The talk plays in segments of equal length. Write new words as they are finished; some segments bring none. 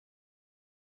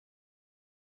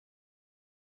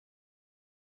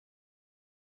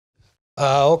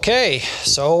Okay,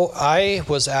 so I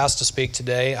was asked to speak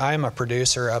today. I'm a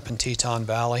producer up in Teton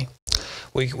Valley.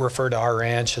 We refer to our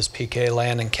ranch as Piquet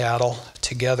Land and Cattle,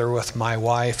 together with my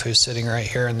wife, who's sitting right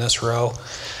here in this row.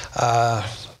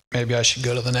 Maybe I should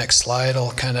go to the next slide.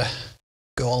 I'll kind of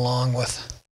go along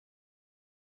with.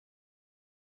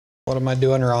 What am I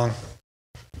doing wrong?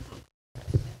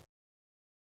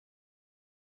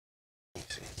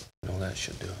 No, that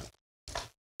should do it.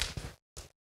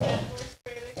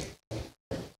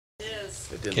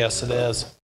 Yes, it is.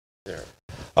 There.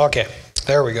 Okay,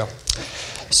 there we go.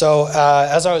 So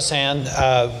as I was saying,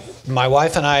 my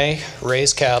wife and I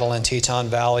raise cattle in Teton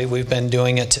Valley. We've been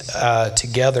doing it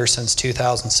together since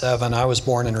 2007. I was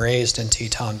born and raised in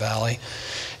Teton Valley,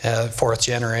 fourth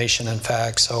generation, in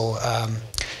fact. So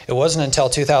it wasn't until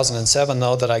 2007,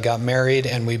 though, that I got married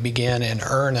and we began in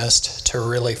earnest to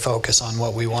really focus on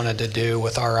what we wanted to do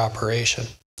with our operation.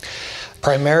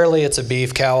 Primarily, it's a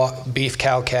beef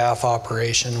cow-calf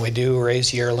operation. We do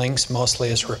raise yearlings,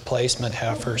 mostly as replacement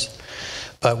heifers,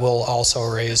 but we'll also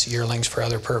raise yearlings for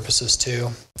other purposes too.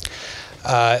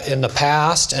 In the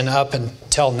past and up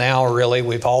until now, really,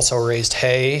 we've also raised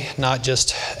hay, not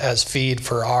just as feed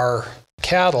for our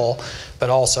cattle,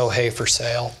 but also hay for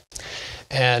sale.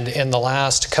 And in the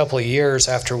last couple of years,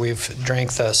 after we've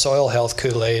drank the soil health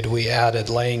Kool-Aid, we added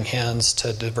laying hens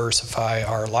to diversify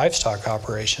our livestock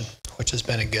operation, which has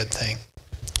been a good thing.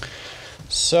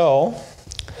 So,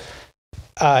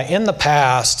 in the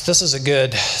past, this is a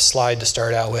good slide to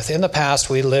start out with. In the past,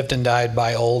 we lived and died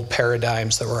by old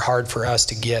paradigms that were hard for us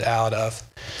to get out of.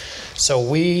 So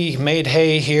we made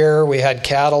hay here, we had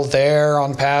cattle there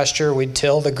on pasture, we'd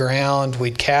till the ground,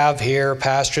 we'd calve here,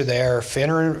 pasture there,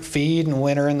 feed and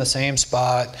winter in the same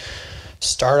spot,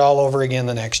 start all over again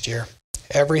the next year.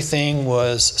 Everything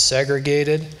was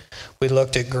segregated. We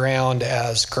looked at ground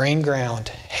as grain ground,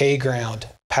 hay ground,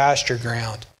 pasture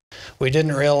ground. We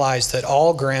didn't realize that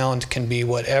all ground can be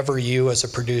whatever you as a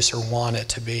producer want it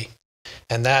to be.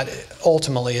 And that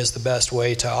ultimately is the best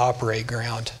way to operate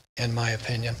ground, in my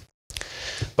opinion.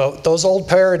 But those old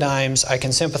paradigms, I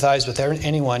can sympathize with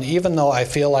anyone. Even though I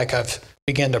feel like I've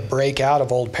begun to break out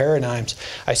of old paradigms,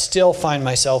 I still find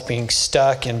myself being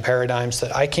stuck in paradigms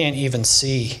that I can't even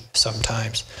see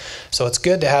sometimes. So it's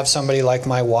good to have somebody like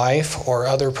my wife or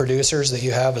other producers that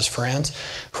you have as friends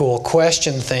who will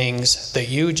question things that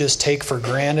you just take for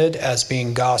granted as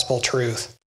being gospel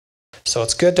truth. So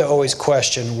it's good to always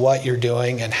question what you're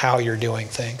doing and how you're doing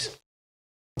things.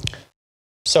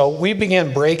 So we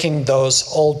began breaking those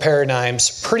old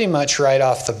paradigms pretty much right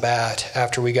off the bat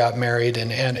after we got married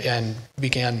and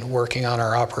began working on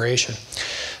our operation.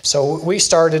 So we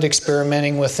started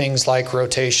experimenting with things like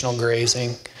rotational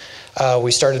grazing.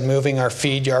 We started moving our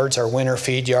feed yards, our winter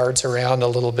feed yards around a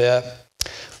little bit.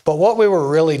 But what we were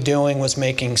really doing was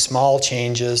making small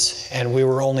changes, and we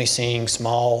were only seeing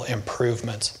small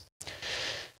improvements.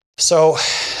 So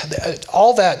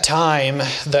all that time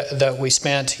that we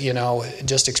spent,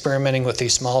 just experimenting with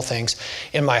these small things,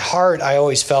 in my heart, I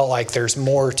always felt like there's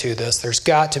more to this. There's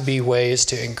got to be ways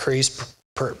to increase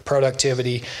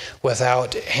productivity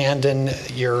without handing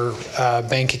your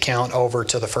bank account over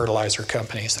to the fertilizer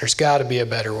companies. There's got to be a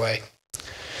better way.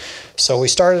 So we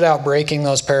started out breaking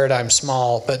those paradigms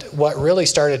small, but what really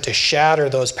started to shatter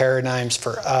those paradigms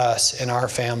for us in our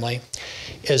family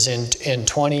is in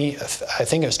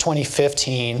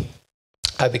 2015,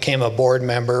 I became a board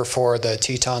member for the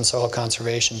Teton Soil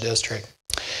Conservation District.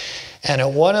 And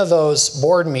at one of those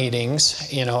board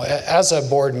meetings, as a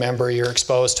board member, you're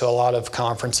exposed to a lot of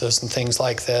conferences and things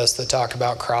like this that talk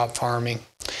about crop farming.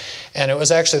 And it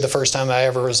was actually the first time I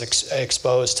ever was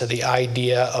exposed to the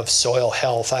idea of soil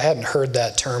health. I hadn't heard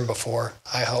that term before.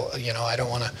 I don't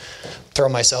want to throw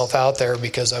myself out there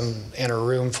because I'm in a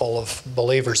room full of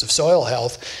believers of soil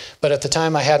health. But at the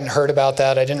time I hadn't heard about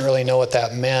that. I didn't really know what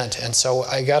that meant. And so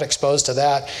I got exposed to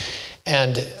that.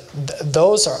 And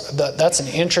that's an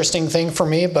interesting thing for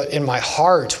me, but in my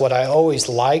heart, what I always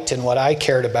liked and what I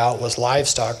cared about was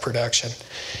livestock production.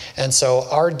 And so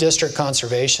our district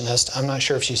conservationist, I'm not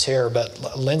sure if she's here,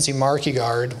 but Lindsay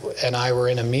Markegard and I were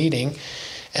in a meeting,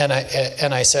 and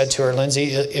I said to her, Lindsay,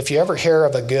 if you ever hear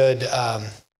of a good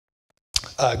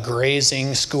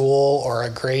grazing school or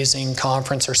a grazing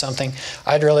conference or something,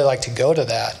 I'd really like to go to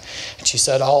that. And she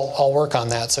said, I'll work on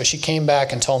that. So she came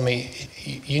back and told me,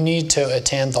 you need to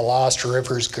attend the Lost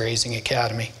Rivers Grazing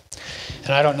Academy.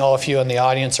 And I don't know if you in the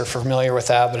audience are familiar with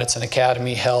that, but it's an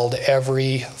academy held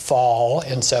every fall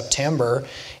in September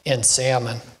in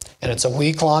Salmon. And it's a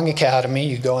week-long academy.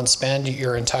 You go and spend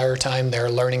your entire time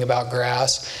there learning about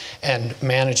grass and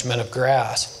management of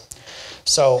grass.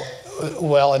 So,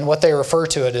 well, and what they refer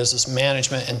to it is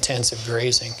management intensive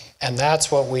grazing. And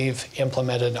that's what we've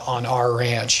implemented on our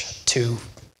ranch to,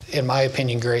 in my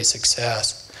opinion, great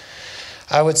success.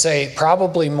 I would say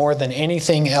probably more than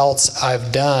anything else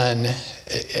I've done,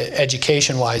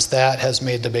 education-wise, that has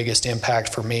made the biggest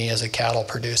impact for me as a cattle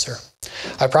producer.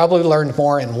 I probably learned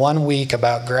more in 1 week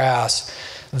about grass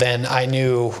than I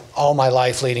knew all my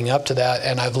life leading up to that,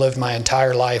 and I've lived my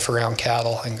entire life around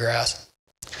cattle and grass.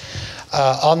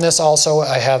 On this also,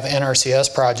 I have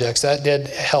NRCS projects. That did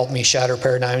help me shatter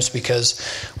paradigms because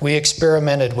we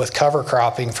experimented with cover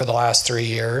cropping for the last 3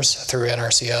 years through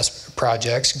NRCS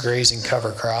projects, grazing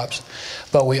cover crops.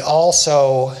 But we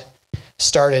also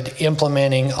started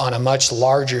implementing on a much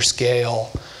larger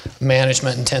scale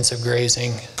management intensive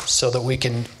grazing so that we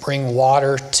can bring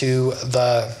water to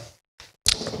the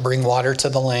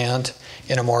land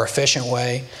in a more efficient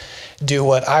way, do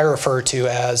what I refer to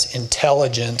as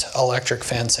intelligent electric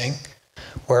fencing,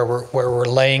 where we're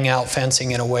laying out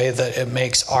fencing in a way that it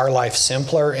makes our life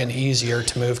simpler and easier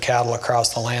to move cattle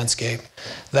across the landscape.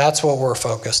 That's what we're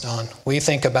focused on. We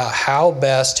think about how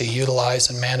best to utilize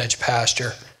and manage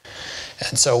pasture.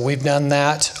 And so we've done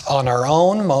that on our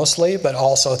own mostly, but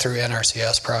also through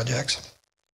NRCS projects.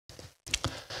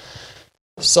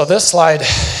 So this slide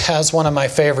has one of my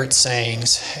favorite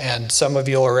sayings, and some of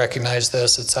you will recognize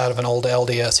this. It's out of an old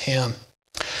LDS hymn.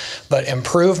 But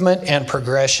improvement and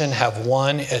progression have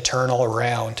one eternal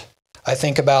round. I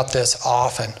think about this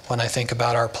often when I think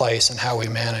about our place and how we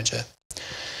manage it.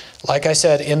 Like I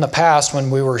said, in the past,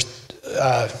 when we were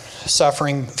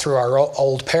suffering through our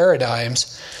old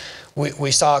paradigms,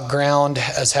 we saw ground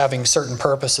as having certain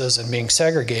purposes and being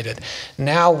segregated.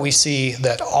 Now we see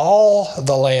that all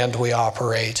the land we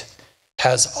operate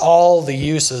has all the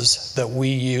uses that we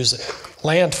use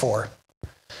land for.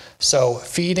 So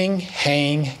feeding,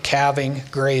 haying, calving,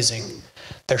 grazing.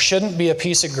 There shouldn't be a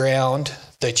piece of ground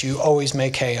that you always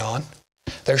make hay on.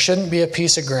 There shouldn't be a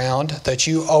piece of ground that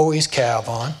you always calve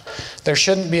on. There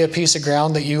shouldn't be a piece of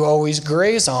ground that you always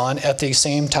graze on at the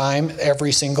same time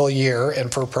every single year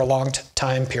and for prolonged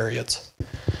time periods.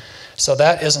 So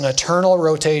that is an eternal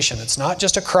rotation. It's not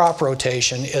just a crop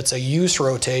rotation, it's a use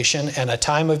rotation and a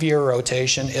time of year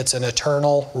rotation. It's an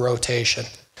eternal rotation.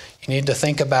 You need to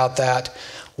think about that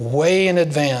way in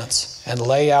advance and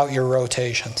lay out your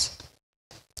rotations.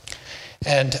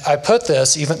 And I put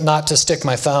this, even not to stick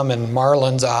my thumb in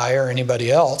Marlon's eye or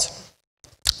anybody else,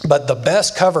 but the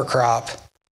best cover crop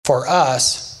for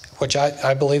us, which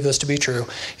I believe this to be true,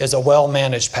 is a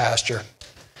well-managed pasture.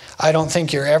 I don't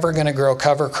think you're ever going to grow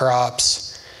cover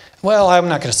crops. Well, I'm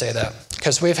not going to say that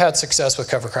because we've had success with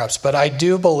cover crops, but I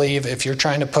do believe if you're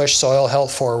trying to push soil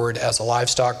health forward as a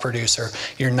livestock producer,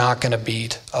 you're not going to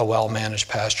beat a well-managed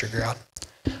pasture ground.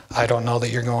 I don't know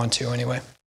that you're going to anyway.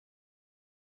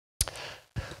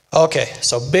 Okay,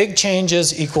 so big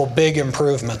changes equal big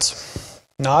improvements.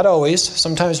 Not always.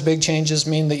 Sometimes big changes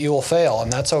mean that you will fail,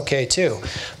 and that's okay too.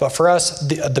 But for us,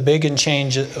 the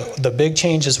big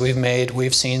changes we've made,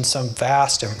 we've seen some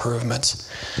vast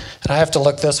improvements. And I have to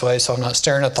look this way, so I'm not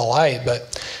staring at the light,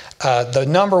 but the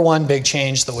number one big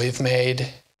change that we've made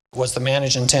was the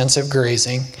managed intensive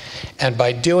grazing. And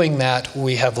by doing that,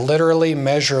 we have literally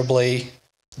measurably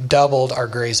doubled our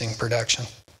grazing production.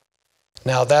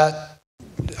 Now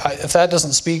if that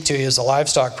doesn't speak to you as a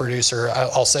livestock producer,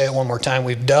 I'll say it one more time.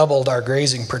 We've doubled our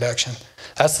grazing production.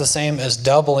 That's the same as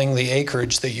doubling the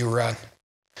acreage that you run.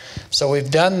 So we've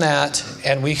done that,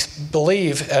 and we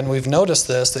believe, and we've noticed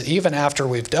this, that even after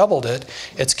we've doubled it,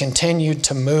 it's continued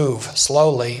to move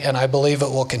slowly, and I believe it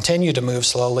will continue to move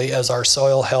slowly as our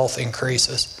soil health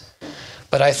increases.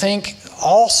 But I think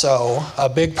also a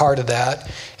big part of that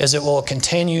is it will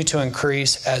continue to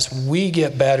increase as we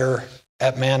get better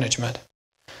at management.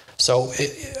 So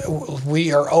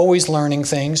we are always learning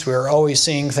things. We are always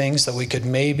seeing things that we could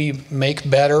maybe make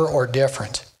better or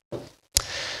different.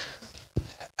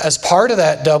 As part of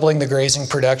that doubling the grazing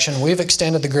production, we've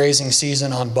extended the grazing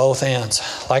season on both ends.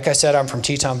 Like I said, I'm from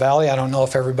Teton Valley. I don't know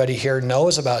if everybody here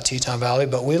knows about Teton Valley,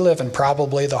 but we live in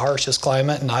probably the harshest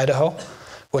climate in Idaho,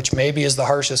 which maybe is the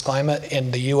harshest climate in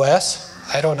the U.S.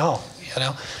 I don't know,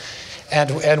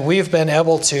 And we've been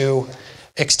able to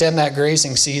extend that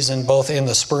grazing season both in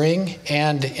the spring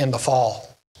and in the fall.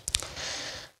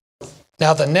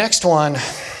 Now the next one,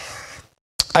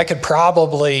 I could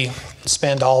probably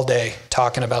spend all day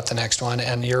talking about the next one,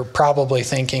 and you're probably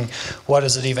thinking, what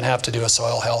does it even have to do with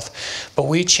soil health? But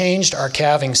we changed our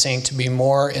calving season to be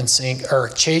more in sync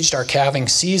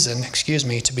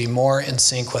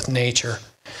with nature.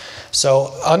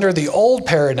 So under the old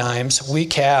paradigms, we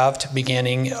calved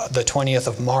beginning the 20th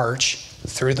of March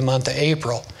through the month of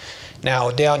April.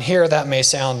 Now, down here, that may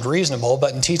sound reasonable,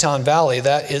 but in Teton Valley,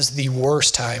 that is the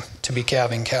worst time to be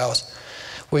calving cows.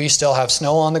 We still have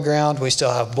snow on the ground. We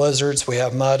still have blizzards. We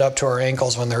have mud up to our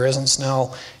ankles when there isn't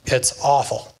snow. It's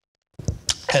awful.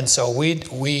 And so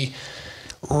we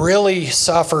really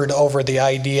suffered over the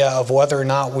idea of whether or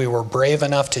not we were brave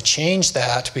enough to change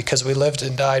that, because we lived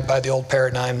and died by the old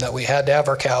paradigm that we had to have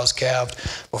our cows calved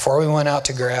before we went out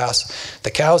to grass. The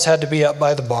cows had to be up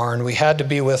by the barn. We had to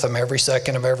be with them every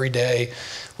second of every day.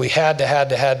 We had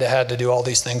to do all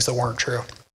these things that weren't true.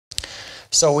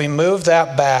 So we moved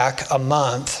that back a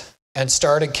month and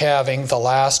started calving the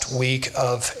last week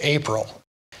of April.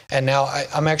 And now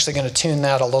I'm actually going to tune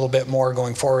that a little bit more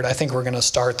going forward. I think we're going to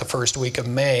start the first week of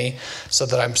May so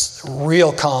that I'm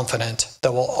real confident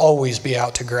that we'll always be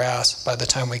out to grass by the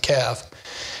time we calve.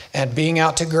 And being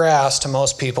out to grass, to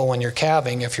most people when you're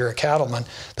calving, if you're a cattleman,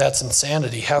 that's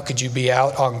insanity. How could you be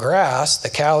out on grass? The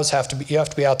cows you have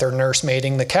to be out there nurse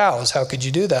mating the cows. How could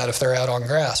you do that if they're out on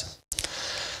grass?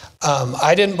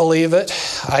 I didn't believe it.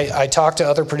 I talked to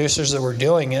other producers that were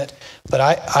doing it, but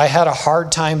I had a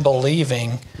hard time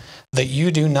believing that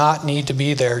you do not need to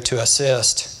be there to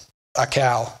assist a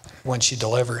cow when she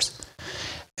delivers.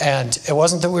 And it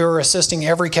wasn't that we were assisting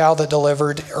every cow that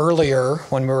delivered earlier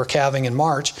when we were calving in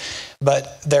March,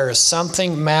 but there is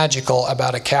something magical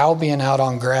about a cow being out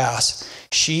on grass.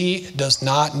 She does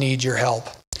not need your help.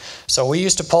 So we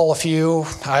used to pull a few,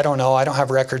 I don't know, I don't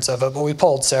have records of it, but we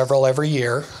pulled several every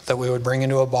year that we would bring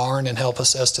into a barn and help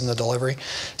assist in the delivery.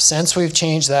 Since we've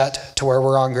changed that to where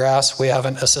we're on grass, we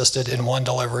haven't assisted in one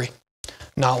delivery.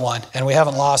 Not one. And we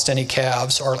haven't lost any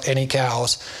calves or any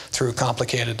cows through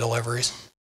complicated deliveries.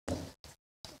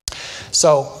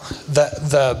 So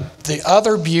the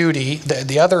other beauty,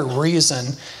 the other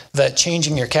reason that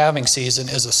changing your calving season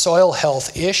is a soil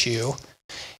health issue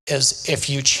is if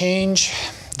you change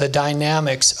the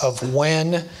dynamics of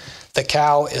when the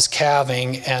cow is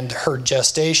calving and her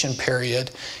gestation period,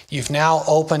 you've now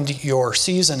opened your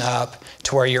season up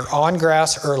to where you're on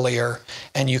grass earlier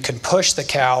and you can push the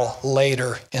cow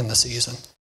later in the season.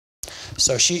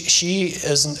 So she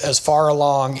isn't as far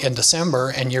along in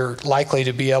December, and you're likely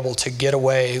to be able to get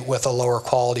away with a lower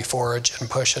quality forage and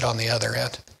push it on the other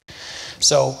end.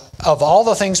 So of all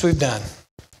the things we've done,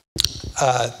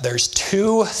 there's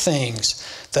two things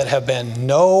that have been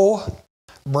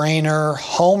no-brainer,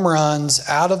 home runs,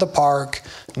 out of the park,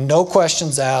 no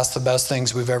questions asked, the best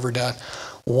things we've ever done.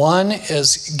 One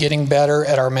is getting better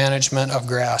at our management of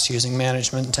grass using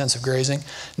management intensive grazing.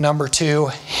 Number two,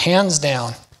 hands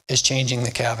down, is changing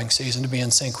the calving season to be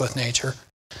in sync with nature.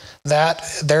 That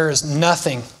there is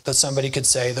nothing that somebody could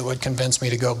say that would convince me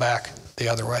to go back the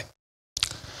other way.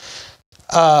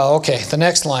 Okay, the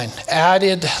next line,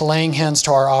 added laying hens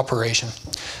to our operation.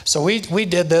 So we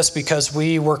did this because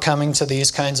we were coming to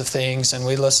these kinds of things, and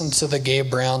we listened to the Gabe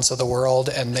Browns of the world,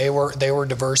 and they were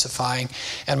diversifying.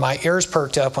 And my ears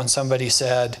perked up when somebody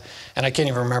said, and I can't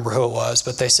even remember who it was,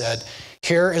 but they said,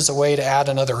 here is a way to add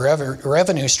another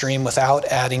revenue stream without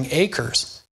adding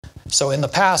acres. So in the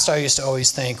past, I used to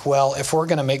always think, well, if we're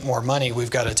going to make more money, we've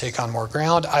got to take on more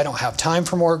ground. I don't have time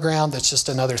for more ground. That's just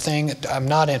another thing. I'm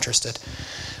not interested.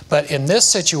 But in this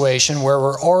situation where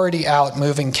we're already out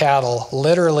moving cattle,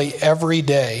 literally every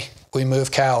day we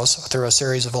move cows through a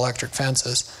series of electric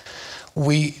fences,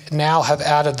 we now have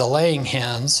added the laying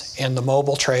hens in the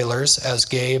mobile trailers, as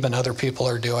Gabe and other people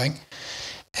are doing,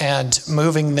 and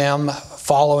moving them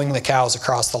following the cows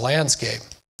across the landscape.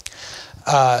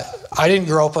 I didn't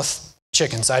grow up with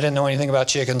chickens. I didn't know anything about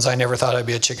chickens. I never thought I'd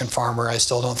be a chicken farmer. I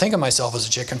still don't think of myself as a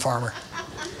chicken farmer.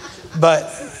 But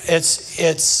it's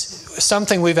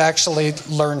something we've actually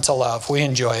learned to love. We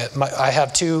enjoy it. I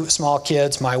have two small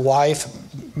kids. My wife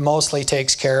mostly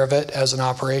takes care of it as an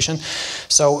operation.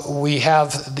 So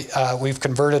we've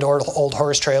converted old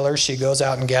horse trailers. She goes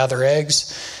out and gathers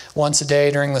eggs once a day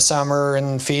during the summer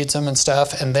and feeds them and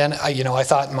stuff. And then I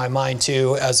thought in my mind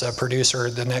too, as a producer,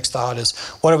 the next thought is,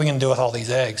 what are we going to do with all these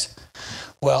eggs?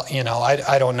 Well,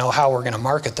 I don't know how we're going to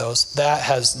market those. That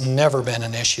has never been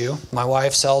an issue. My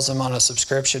wife sells them on a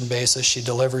subscription basis. She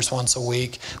delivers once a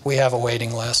week. We have a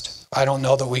waiting list. I don't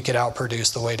know that we could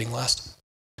outproduce the waiting list.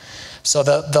 So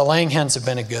the laying hens have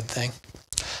been a good thing.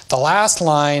 The last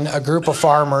line, a group of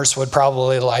farmers would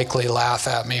probably likely laugh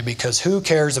at me, because who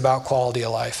cares about quality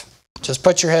of life? Just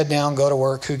put your head down, go to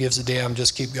work, who gives a damn,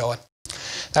 just keep going.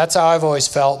 That's how I've always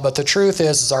felt, but the truth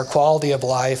is our quality of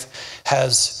life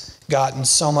has gotten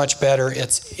so much better,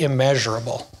 it's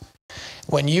immeasurable.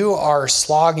 When you are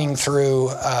slogging through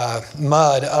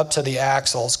mud up to the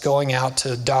axles, going out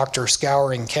to doctor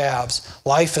scouring calves,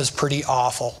 life is pretty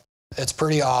awful. It's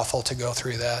pretty awful to go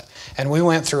through that. And we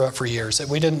went through it for years.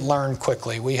 We didn't learn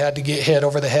quickly. We had to get hit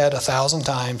over the head 1,000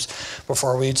 times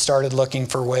before we started looking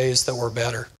for ways that were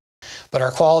better. But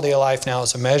our quality of life now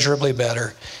is immeasurably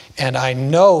better. And I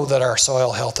know that our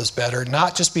soil health is better,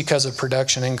 not just because of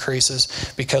production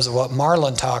increases, because of what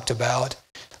Marlon talked about.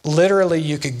 Literally,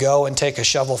 you could go and take a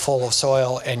shovel full of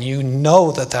soil and you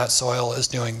know that that soil is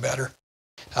doing better.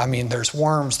 I mean, there's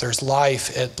worms, there's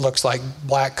life. It looks like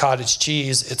black cottage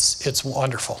cheese. It's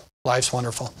wonderful. Life's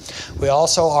wonderful. We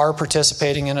also are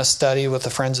participating in a study with the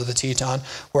Friends of the Teton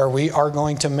where we are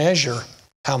going to measure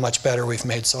how much better we've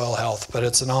made soil health. But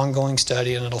it's an ongoing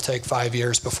study and it'll take 5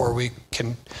 years before we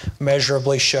can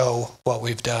measurably show what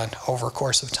we've done over a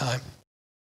course of time.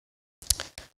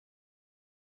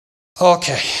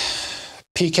 Okay,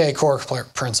 Piquet core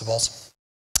principles.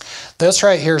 This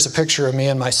right here is a picture of me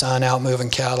and my son out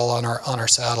moving cattle on our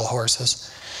saddle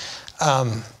horses.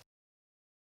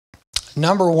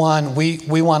 Number one,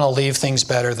 we want to leave things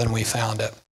better than we found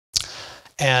it.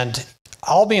 And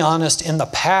I'll be honest, in the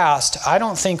past, I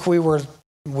don't think we were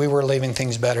leaving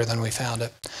things better than we found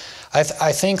it.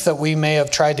 I think that we may have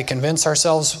tried to convince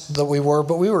ourselves that we were,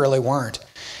 but we really weren't.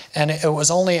 And it was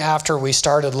only after we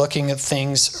started looking at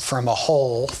things from a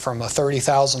whole, from a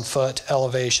 30,000 foot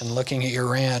elevation, looking at your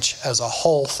ranch as a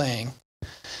whole thing,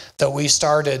 that we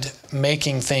started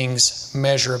making things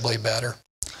measurably better.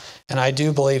 And I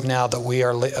do believe now that we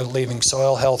are leaving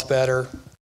soil health better,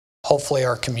 hopefully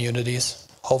our communities,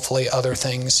 hopefully other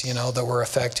things, that we're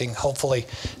affecting, hopefully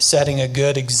setting a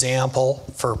good example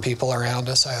for people around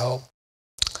us, I hope.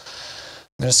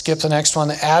 I'm going to skip the next one.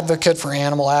 The advocate for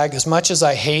animal ag. As much as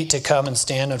I hate to come and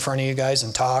stand in front of you guys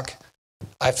and talk,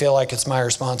 I feel like it's my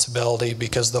responsibility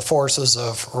because the forces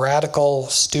of radical,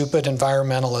 stupid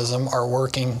environmentalism are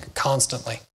working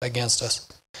constantly against us.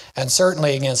 And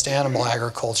certainly against animal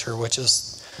agriculture, which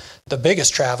is the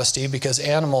biggest travesty because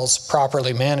animals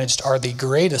properly managed are the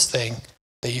greatest thing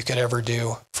that you could ever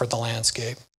do for the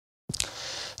landscape.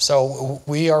 So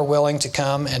we are willing to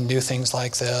come and do things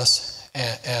like this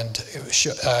and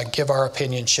give our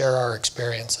opinion, share our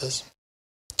experiences.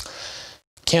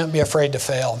 Can't be afraid to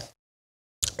fail.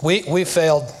 We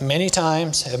failed many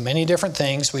times at many different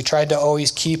things. We tried to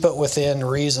always keep it within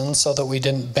reason so that we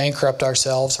didn't bankrupt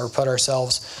ourselves or put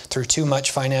ourselves through too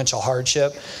much financial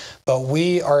hardship. But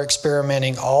we are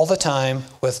experimenting all the time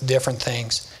with different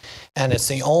things. And it's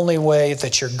the only way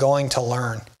that you're going to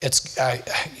learn.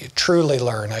 Truly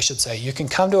learn, I should say. You can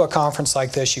come to a conference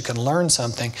like this, you can learn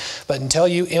something, but until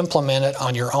you implement it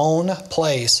on your own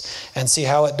place and see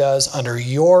how it does under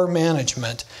your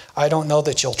management, I don't know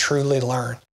that you'll truly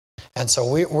learn. And so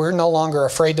we're no longer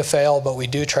afraid to fail, but we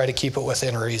do try to keep it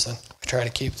within reason. We try to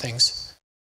keep things,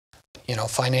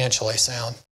 financially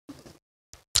sound.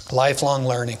 Lifelong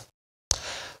learning.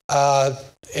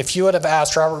 If you would have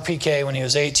asked Robert Piquet when he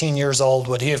was 18 years old,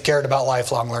 would he have cared about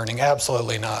lifelong learning?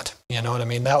 Absolutely not. You know what I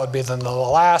mean? That would be the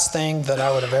last thing that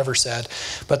I would have ever said.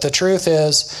 But the truth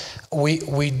is,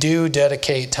 we do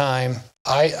dedicate time.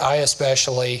 I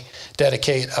especially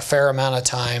dedicate a fair amount of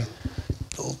time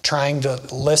trying to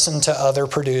listen to other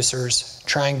producers,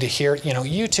 trying to hear,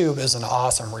 YouTube is an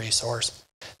awesome resource.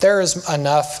 There is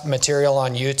enough material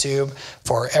on YouTube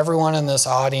for everyone in this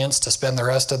audience to spend the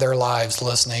rest of their lives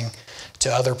listening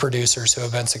to other producers who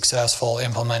have been successful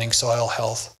implementing soil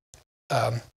health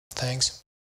things.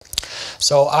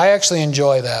 So I actually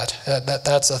enjoy that.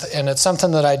 And it's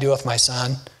something that I do with my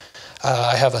son.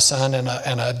 I have a son and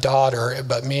a daughter,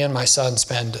 but me and my son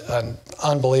spend an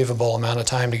unbelievable amount of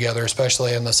time together,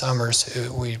 especially in the summers.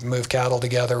 We move cattle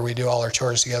together, we do all our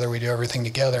chores together, we do everything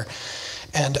together.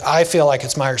 And I feel like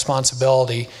it's my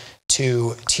responsibility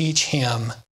to teach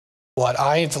him what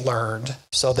I've learned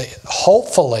so that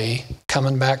hopefully,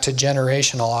 coming back to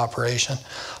generational operation,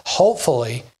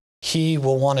 hopefully he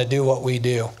will want to do what we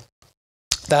do.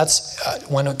 That's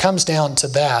when it comes down to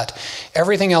that,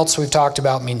 everything else we've talked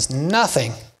about means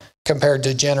nothing compared to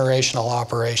generational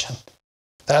operation.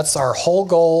 That's our whole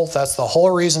goal. That's the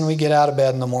whole reason we get out of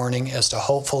bed in the morning, is to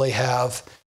hopefully have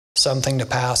something to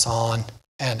pass on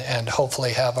and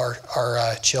hopefully have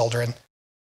our children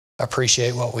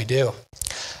appreciate what we do.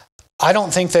 I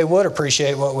don't think they would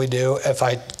appreciate what we do if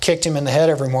I kicked him in the head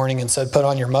every morning and said, put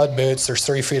on your mud boots, there's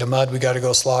 3 feet of mud we got to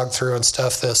go slog through and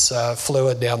stuff this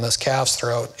fluid down this calf's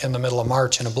throat in the middle of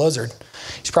March in a blizzard.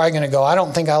 He's probably going to go, I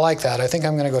don't think I like that. I think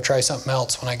I'm going to go try something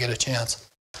else when I get a chance.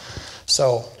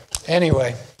 So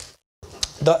anyway,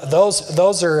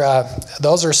 those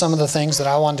are some of the things that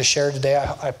I wanted to share today.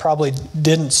 I probably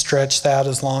didn't stretch that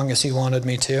as long as he wanted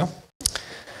me to.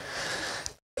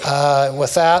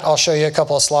 With that, I'll show you a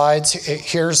couple of slides.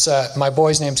 Here's my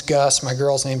boy's name's Gus. My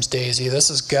girl's name's Daisy. This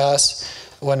is Gus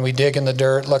when we dig in the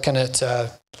dirt, looking at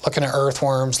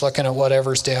earthworms, looking at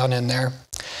whatever's down in there.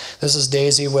 This is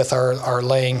Daisy with our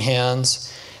laying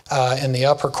hens. In the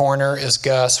upper corner is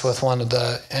Gus with one of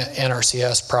the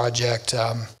NRCS project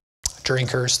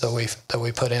drinkers that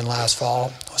we put in last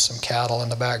fall with some cattle in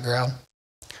the background.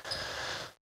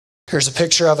 Here's a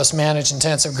picture of us manage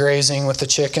intensive grazing with the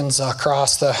chickens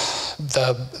across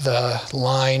the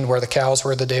line where the cows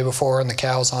were the day before and the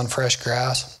cows on fresh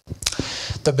grass.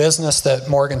 The business that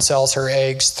Morgan sells her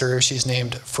eggs through, she's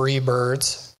named Free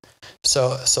Birds.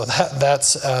 So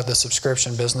that's the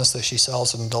subscription business that she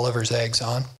sells and delivers eggs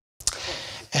on.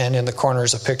 And in the corner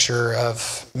is a picture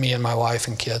of me and my wife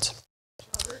and kids.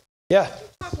 Robert, Yeah. can you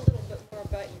talk a little bit more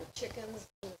about your chickens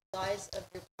and the size of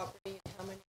your property and how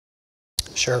many?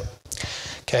 Sure.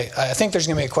 Okay, I think there's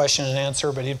going to be a question and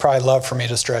answer, but you'd probably love for me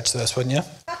to stretch this, wouldn't you?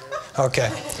 Okay.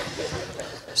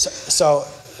 So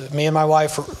me and my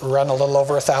wife run a little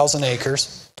over 1,000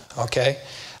 acres. Okay.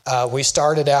 We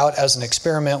started out as an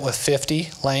experiment with 50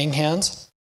 laying hens.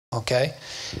 Okay.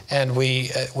 And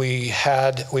we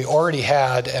already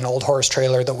had an old horse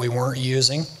trailer that we weren't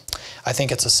using. I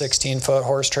think it's a 16-foot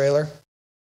horse trailer,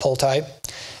 pull type.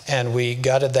 And we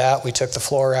gutted that. We took the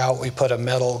floor out. We put a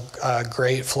metal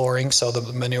grate flooring so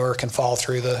the manure can fall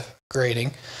through the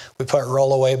grating. We put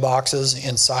rollaway boxes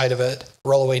inside of it,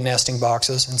 rollaway nesting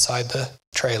boxes inside the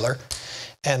trailer.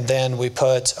 And then we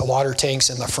put water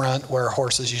tanks in the front where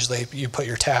horses usually, you put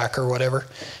your tack or whatever.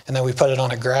 And then we put it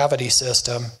on a gravity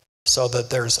system so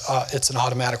that it's an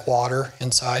automatic water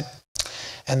inside.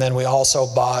 And then we also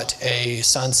bought a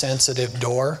sun-sensitive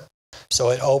door. So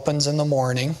it opens in the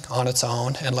morning on its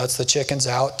own and lets the chickens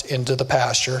out into the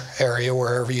pasture area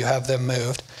wherever you have them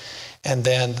moved. And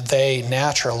then they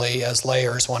naturally, as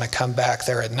layers, want to come back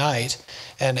there at night.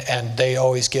 And they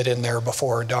always get in there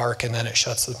before dark and then it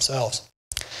shuts themselves.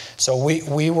 So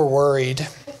we were worried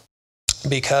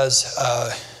because,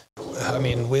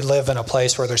 we live in a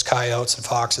place where there's coyotes and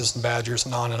foxes and badgers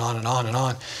and on and on and on and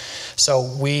on. So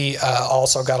we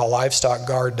also got a livestock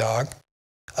guard dog,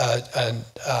 an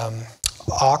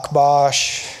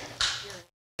Akbosh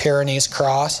Pyrenees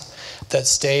cross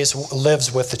that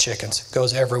lives with the chickens,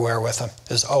 goes everywhere with them,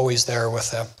 is always there with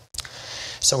them.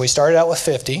 So we started out with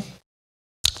 50.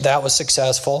 That was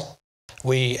successful.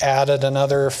 We added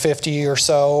another 50 or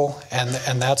so,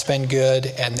 and that's been good.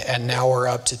 And now we're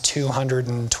up to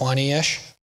 220-ish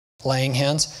laying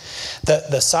hens.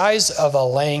 The size of a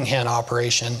laying hen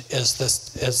operation is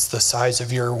the size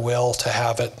of your will to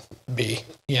have it be.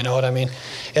 You know what I mean?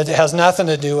 It has nothing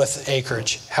to do with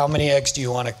acreage. How many eggs do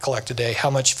you want to collect a day? How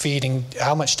much feeding?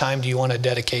 How much time do you want to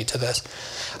dedicate to this?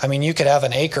 I mean, you could have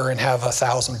an acre and have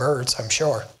 1,000 birds, I'm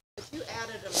sure. If you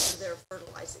added them to their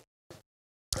fertilizing.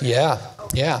 Yeah,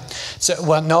 yeah. So,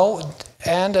 well, no,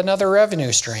 and another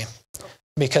revenue stream.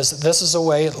 Because this is a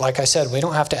way, like I said, we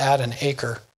don't have to add an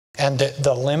acre. And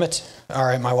the limit, all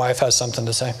right, my wife has something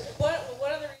to say. One of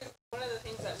the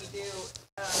things that we do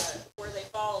where they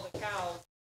follow the cows,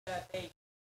 that they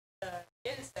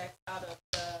insects out of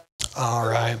the All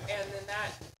right. and then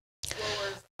that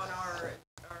lowers on our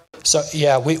So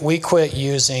yeah, we quit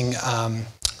using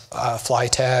fly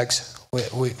tags.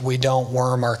 We don't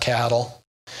worm our cattle.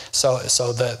 So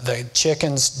the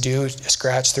chickens do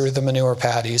scratch through the manure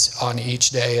patties on each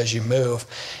day as you move,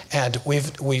 and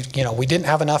we didn't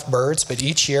have enough birds, but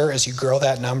each year as you grow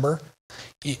that number,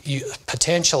 you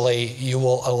potentially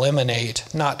will eliminate,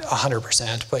 not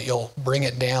 100%, but you'll bring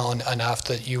it down enough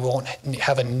that you won't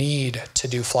have a need to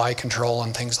do fly control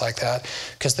and things like that,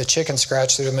 because the chickens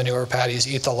scratch through the manure patties,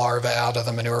 eat the larvae out of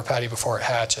the manure patty before it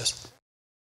hatches.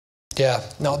 Yeah,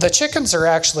 no, the chickens are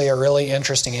actually a really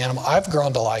interesting animal. I've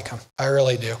grown to like them. I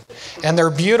really do. And they're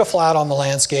beautiful out on the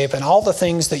landscape, and all the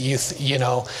things that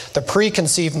the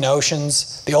preconceived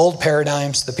notions, the old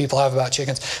paradigms that people have about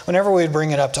chickens. Whenever we'd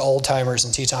bring it up to old timers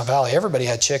in Teton Valley, everybody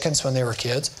had chickens when they were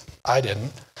kids. I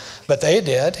didn't, but they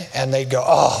did, and they'd go,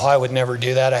 "Oh, I would never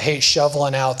do that. I hate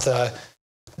shoveling out the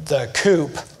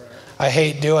coop. I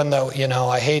hate doing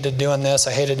I hated doing this,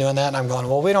 I hated doing that." And I'm going,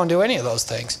 "Well, we don't do any of those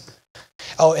things."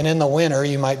 Oh, and in the winter,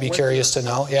 you might be curious to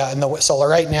know. Yeah, so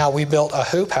right now we built a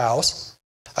hoop house,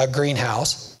 a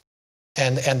greenhouse,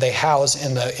 and they house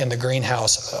in the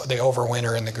greenhouse. They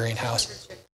overwinter in the greenhouse.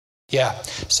 Yeah.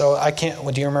 So I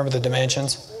can't. Do you remember the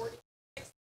dimensions?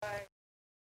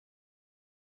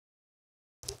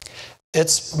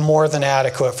 It's more than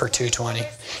adequate for 220.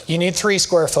 You need 3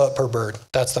 square foot per bird.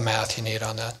 That's the math you need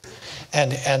on that.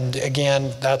 And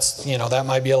again, that's, that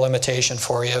might be a limitation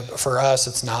for you. For us,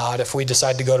 it's not. If we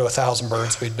decide to go to 1,000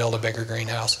 birds, we'd build a bigger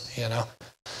greenhouse,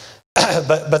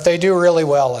 but they do really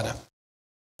well in it.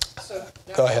 So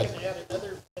now Go you ahead. can add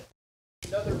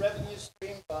another revenue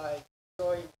stream by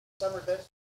growing summer vegetables.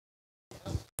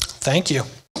 Thank you.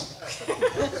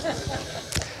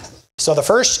 So the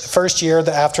first year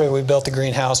after we built the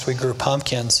greenhouse, we grew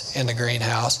pumpkins in the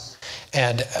greenhouse,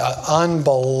 and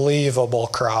unbelievable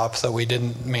crop that we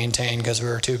didn't maintain because we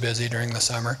were too busy during the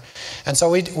summer. And so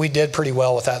we did pretty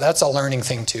well with that. That's a learning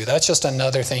thing too. That's just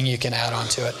another thing you can add on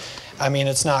to it. I mean,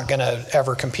 it's not going to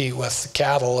ever compete with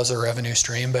cattle as a revenue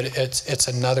stream, but it's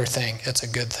another thing. It's a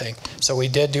good thing. So we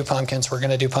did do pumpkins. We're going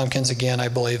to do pumpkins again, I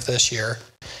believe, this year.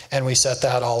 And we set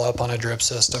that all up on a drip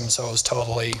system, so it was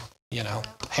totally,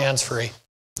 hands-free.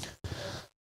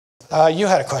 You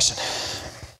had a question.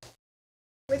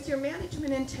 With your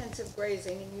management-intensive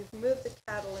grazing, and you've moved the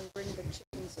cattle and bring the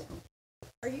chickens in,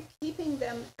 are you keeping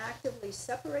them actively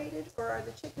separated, or are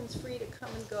the chickens free to come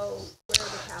and go where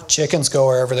the cows? Chickens go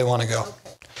wherever they want to go.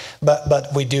 Okay.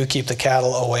 But we do keep the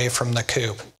cattle away from the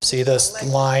coop. See this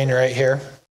line right here?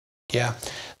 Yeah.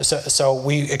 So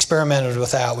we experimented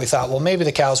with that. We thought, well, maybe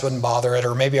the cows wouldn't bother it,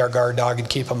 or maybe our guard dog would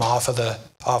keep them off of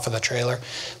the trailer.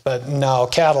 But no,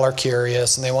 cattle are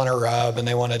curious and they want to rub and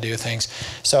they want to do things.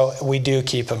 So we do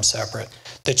keep them separate.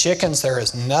 The chickens, there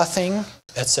is nothing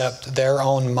except their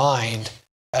own mind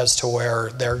as to where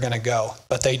they're going to go.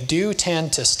 But they do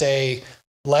tend to stay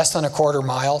less than a quarter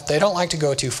mile. They don't like to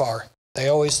go too far.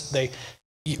 The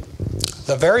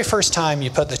very first time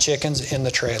you put the chickens in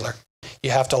the trailer,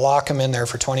 you have to lock them in there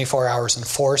for 24 hours and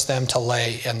force them to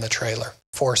lay in the trailer.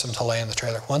 Force them to lay in the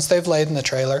trailer. Once they've laid in the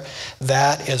trailer,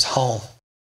 that is home.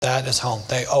 That is home.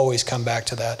 They always come back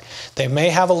to that. They may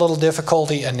have a little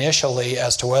difficulty initially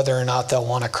as to whether or not they'll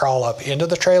want to crawl up into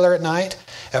the trailer at night.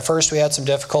 At first, we had some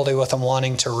difficulty with them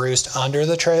wanting to roost under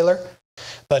the trailer.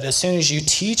 But as soon as you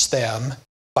teach them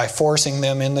by forcing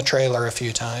them in the trailer a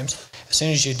few times, as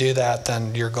soon as you do that,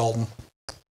 then you're golden.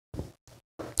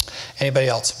 Anybody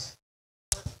else?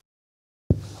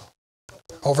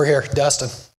 Over here, Dustin.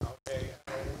 Okay,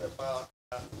 I know about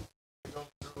you go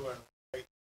through and write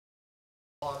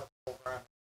a lot of programs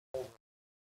over.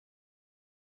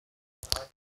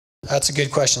 That's a good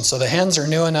question. So the hens are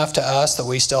new enough to us that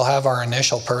we still have our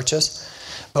initial purchase,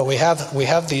 but we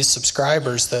have these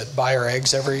subscribers that buy our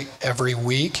eggs every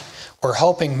week. We're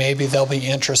hoping maybe they'll be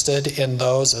interested in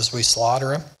those as we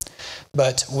slaughter them.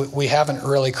 But we haven't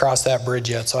really crossed that bridge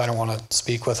yet, so I don't want to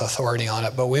speak with authority on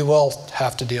it. But we will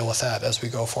have to deal with that as we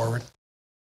go forward.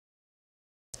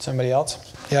 Somebody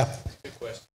else? Yeah. Good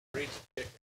question. Breeds of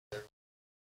chickens, they're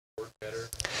work better.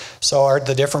 So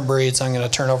the different breeds, I'm going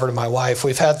to turn over to my wife.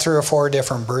 We've had 3 or 4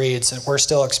 different breeds, and we're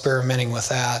still experimenting with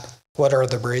that. What are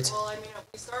the breeds? Well, I mean,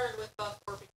 we started with buff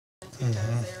Orpingtons because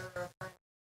they're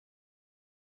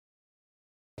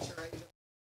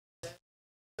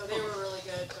so they were really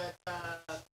good,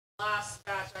 but last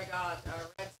batch I got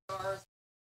red stars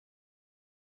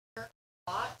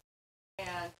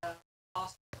and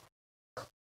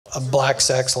A black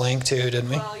sex link too, didn't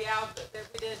we? well, yeah,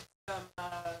 we did some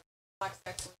black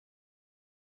sex.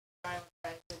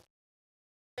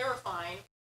 They were fine,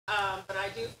 but I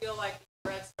do feel like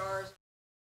the red stars.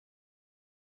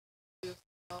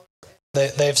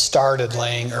 They've started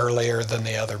laying earlier than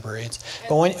the other breeds.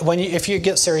 But if you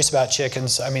get serious about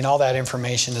chickens, I mean, all that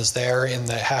information is there in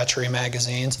the hatchery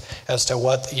magazines as to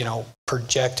what,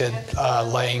 projected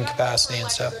laying capacity and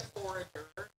stuff.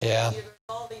 Yeah.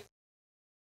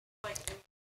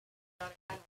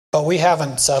 But we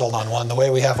haven't settled on one the way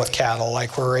we have with cattle.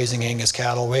 Like we're raising Angus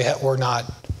cattle. We're not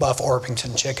buff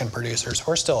Orpington chicken producers.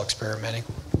 We're still experimenting.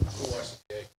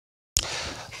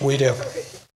 We do.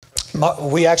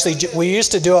 We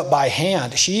used to do it by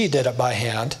hand. She did it by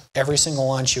hand. Every single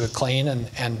one she would clean and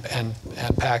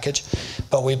package.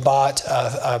 But we bought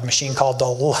a machine called the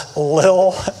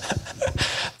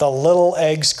little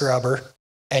egg scrubber,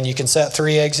 and you can set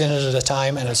 3 eggs in it at a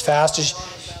time. And as fast as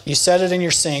you set it in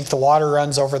your sink, the water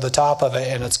runs over the top of it,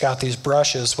 and it's got these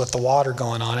brushes with the water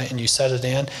going on it. And you set it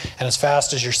in, and as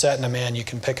fast as you're setting them in, you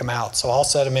can pick them out. So I'll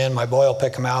set them in. My boy will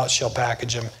pick them out. She'll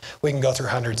package them. We can go through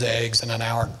hundreds of eggs in an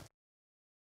hour.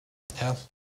 Yeah.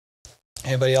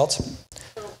 Anybody else?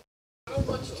 So how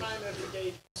much time every day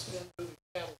do you spend moving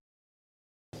cattle?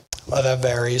 Well, that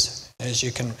varies, as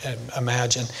you can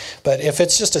imagine. But if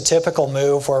it's just a typical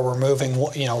move where we're moving,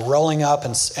 rolling up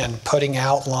and putting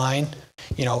out line,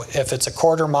 if it's a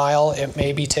quarter mile, it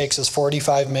maybe takes us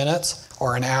 45 minutes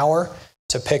or an hour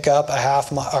to pick up a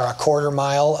half mile or a quarter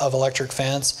mile of electric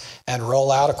fence and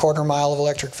roll out a quarter mile of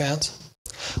electric fence?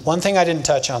 One thing I didn't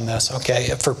touch on this, okay,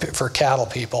 for cattle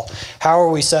people. How are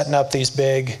we setting up these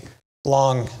big,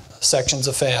 long sections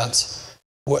of fence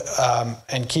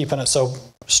and keeping it so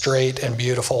straight and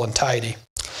beautiful and tidy?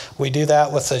 We do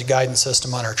that with the guidance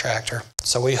system on our tractor.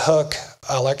 So we hook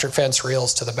electric fence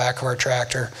reels to the back of our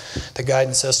tractor. The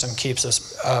guidance system keeps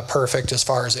us perfect as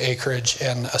far as acreage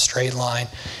and a straight line.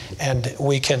 And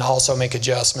we can also make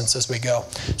adjustments as we go.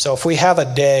 So if we have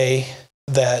a day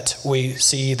that we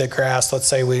see the grass, let's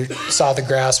say we saw the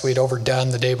grass we'd overdone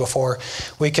the day before,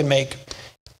 we can make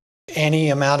any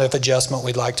amount of adjustment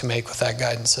we'd like to make with that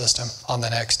guidance system on the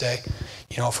next day.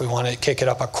 You know, if we want to kick it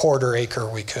up a quarter acre,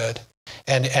 we could.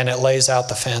 And it lays out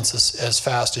the fence as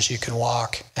fast as you can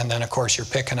walk. And then, of course, you're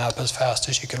picking up as fast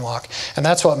as you can walk. And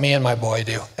that's what me and my boy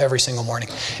do every single morning.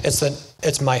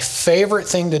 It's my favorite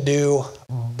thing to do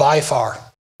by far.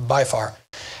 By far.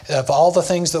 Of all the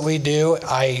things that we do,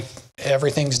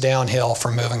 everything's downhill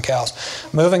from moving cows.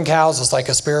 Moving cows is like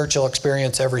a spiritual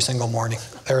experience every single morning.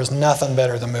 There is nothing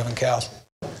better than moving cows.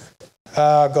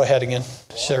 Go ahead again.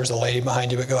 There's a lady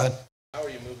behind you, but go ahead. How are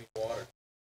you moving water?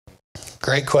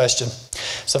 Great question.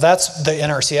 So that's the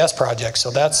NRCS project.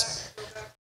 So that's,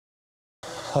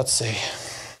 let's see.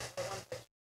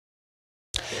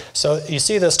 So you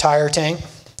see this tire tank?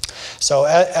 So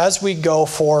as we go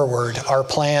forward, our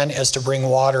plan is to bring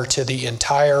water to the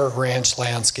entire ranch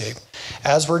landscape.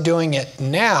 As we're doing it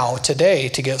now, today,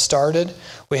 to get started,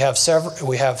 we have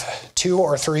 2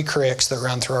 or 3 creeks that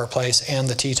run through our place and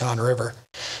the Teton River.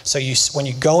 So when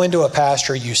you go into a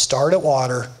pasture, you start at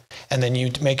water, and then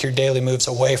you make your daily moves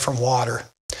away from water.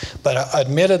 But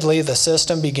admittedly, the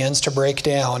system begins to break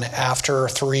down after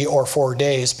 3 or 4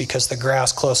 days because the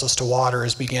grass closest to water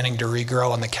is beginning to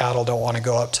regrow and the cattle don't want to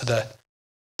go up to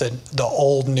the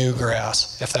old new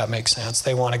grass, if that makes sense.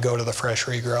 They want to go to the fresh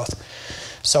regrowth.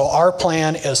 So our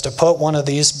plan is to put one of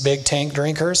these big tank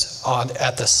drinkers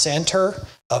at the center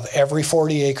of every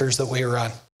 40 acres that we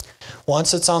run.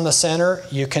 Once it's on the center,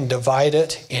 you can divide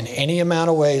it in any amount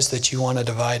of ways that you want to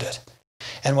divide it.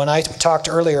 And when I talked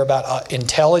earlier about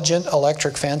intelligent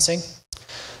electric fencing,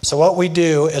 so what we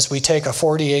do is we take a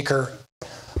 40 acre,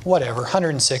 whatever,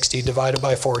 160 divided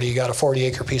by 40, you got a 40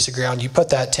 acre piece of ground, you put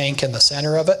that tank in the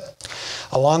center of it.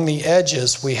 Along the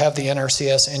edges, we have the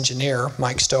NRCS engineer,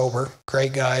 Mike Stober,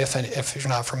 great guy if you're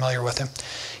not familiar with him.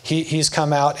 He's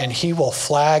come out and he will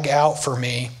flag out for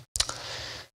me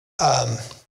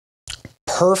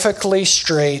perfectly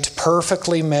straight,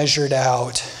 perfectly measured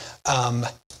out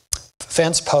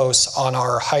fence posts on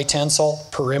our high tensile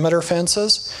perimeter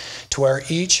fences to where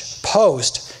each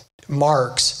post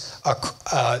marks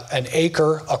an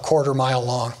acre, a quarter mile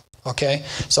long. Okay,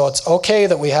 so it's okay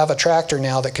that we have a tractor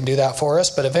now that can do that for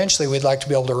us, but eventually we'd like to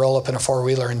be able to roll up in a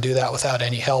four-wheeler and do that without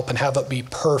any help and have it be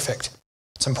perfect.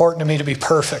 It's important to me to be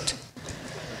perfect.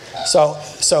 So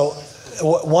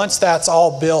once that's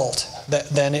all built,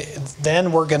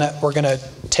 then we're gonna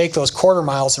take those quarter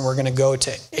miles and we're gonna go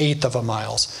to 1/8 of a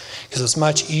miles, because it's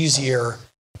much easier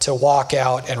to walk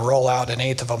out and roll out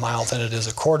 1/8 of a mile than it is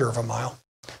a quarter of a mile.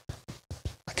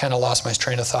 I kind of lost my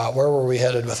train of thought. Where were we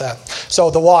headed with that?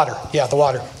 So the water, yeah, the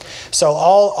water. So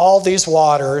all these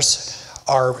waters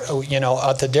are,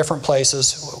 at the different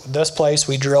places. This place,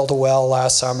 we drilled a well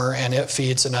last summer and it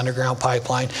feeds an underground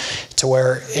pipeline to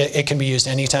where it can be used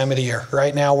any time of the year.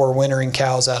 Right now we're wintering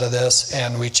cows out of this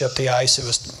and we chipped the ice. It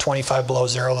was 25 below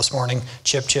zero this morning.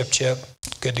 Chip,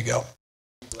 good to go.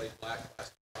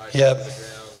 Yep,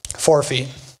 4 feet.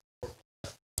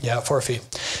 Yeah, 4 feet.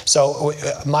 So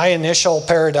my initial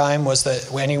paradigm was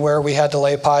that anywhere we had to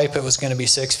lay pipe, it was going to be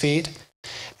 6 feet.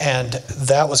 And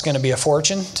that was going to be a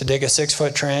fortune to dig a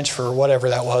 6-foot trench for whatever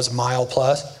that was, a mile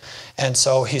plus. And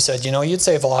so he said, you'd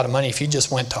save a lot of money if you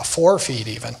just went to 4 feet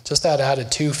even. Just that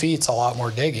added 2 feet's a lot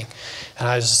more digging. And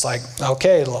I was just like,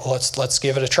 okay, let's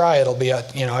give it a try. It'll be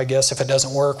I guess if it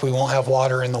doesn't work, we won't have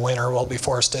water in the winter. We'll be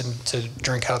forced to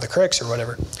drink out of the creeks or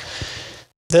whatever.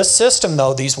 This system,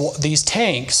 though, these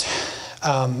tanks,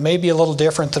 may be a little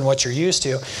different than what you're used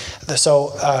to.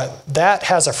 So that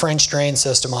has a French drain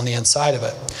system on the inside of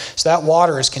it. So that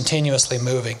water is continuously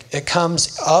moving. It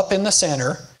comes up in the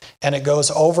center and it goes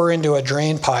over into a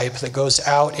drain pipe that goes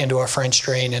out into a French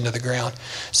drain into the ground.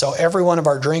 So every one of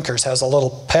our drinkers has a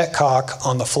little petcock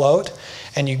on the float,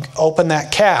 and you open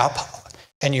that cap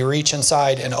and you reach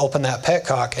inside and open that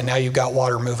petcock, and now you've got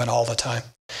water moving all the time.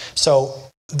 So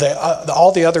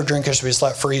all the other drinkers we just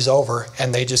let freeze over,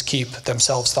 and they just keep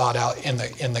themselves thawed out in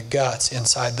the guts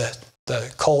inside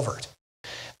the culvert.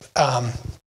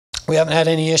 We haven't had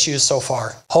any issues so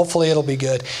far. Hopefully it'll be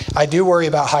good. I do worry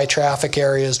about high traffic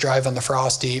areas driving the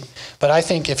frost deep, but I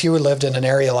think if you lived in an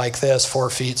area like this, 4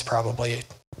 feet's probably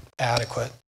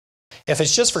adequate. If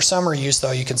it's just for summer use,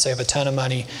 though, you can save a ton of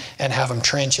money and have them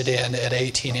trench it in at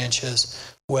 18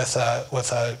 inches with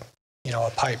a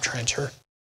pipe trencher.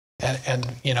 And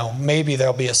maybe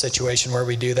there'll be a situation where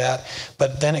we do that,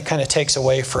 but then it kind of takes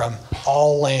away from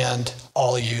all land,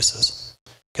 all uses.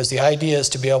 Because the idea is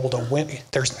to be able to win.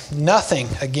 There's nothing,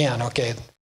 again, okay,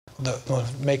 we're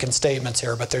making statements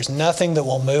here, but there's nothing that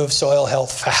will move soil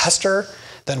health faster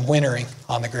than wintering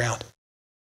on the ground.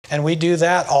 And we do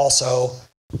that also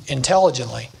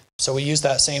intelligently. So we use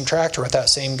that same tractor with that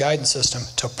same guidance system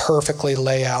to perfectly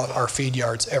lay out our feed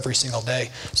yards every single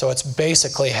day. So it's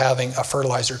basically having a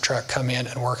fertilizer truck come in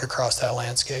and work across that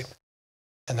landscape.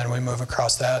 And then we move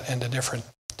across that into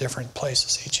different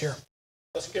places each year.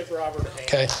 Let's give Robert a hand.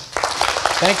 Okay.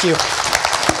 Thank you.